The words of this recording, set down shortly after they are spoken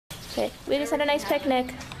Okay, we just had a nice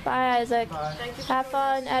picnic. Bye, Isaac. Bye. Have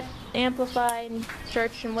fun at Amplify and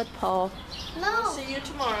Church and with Paul. No. We'll see you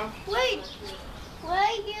tomorrow. Wait.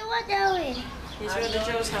 Where you are going? He's going to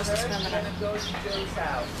Joe's house to spend the night. Go to Joe's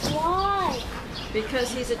house. Why?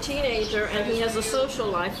 Because he's a teenager and he has a social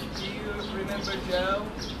life. Do you remember Joe?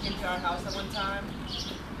 He came to our house at one time.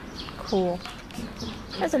 Cool.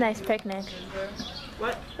 It was a nice picnic.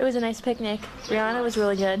 What? It was a nice picnic. Brianna was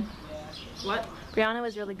really good. What? Brianna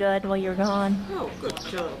was really good while you were gone. Oh, good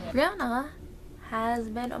Joe. Brianna has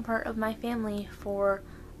been a part of my family for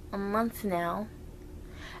a month now.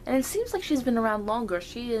 And it seems like she's been around longer.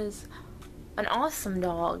 She is an awesome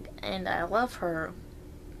dog and I love her.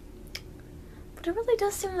 But it really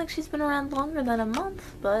does seem like she's been around longer than a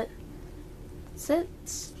month, but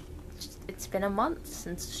it's been a month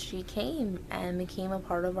since she came and became a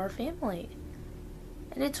part of our family.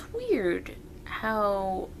 And it's weird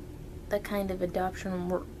how that kind of adoption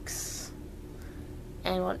works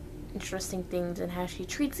and what interesting things and how she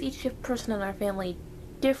treats each person in our family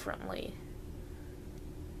differently.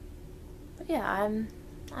 But yeah,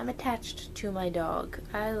 I'm attached to my dog.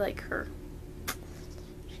 I like her.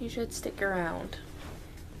 She should stick around.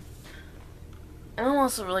 And I'm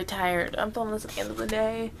also really tired. I'm filming this at the end of the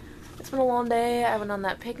day. It's been a long day. I went on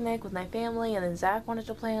that picnic with my family and then Zach wanted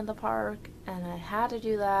to play in the park and I had to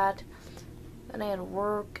do that. Then I had to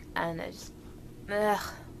work and it's been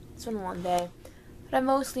a long day. But I've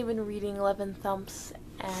mostly been reading 11 Thumps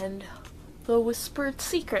and The Whispered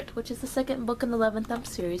Secret, which is the second book in the 11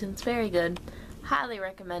 Thumps series and it's very good. Highly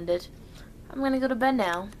recommend it. I'm gonna go to bed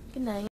now. Good night.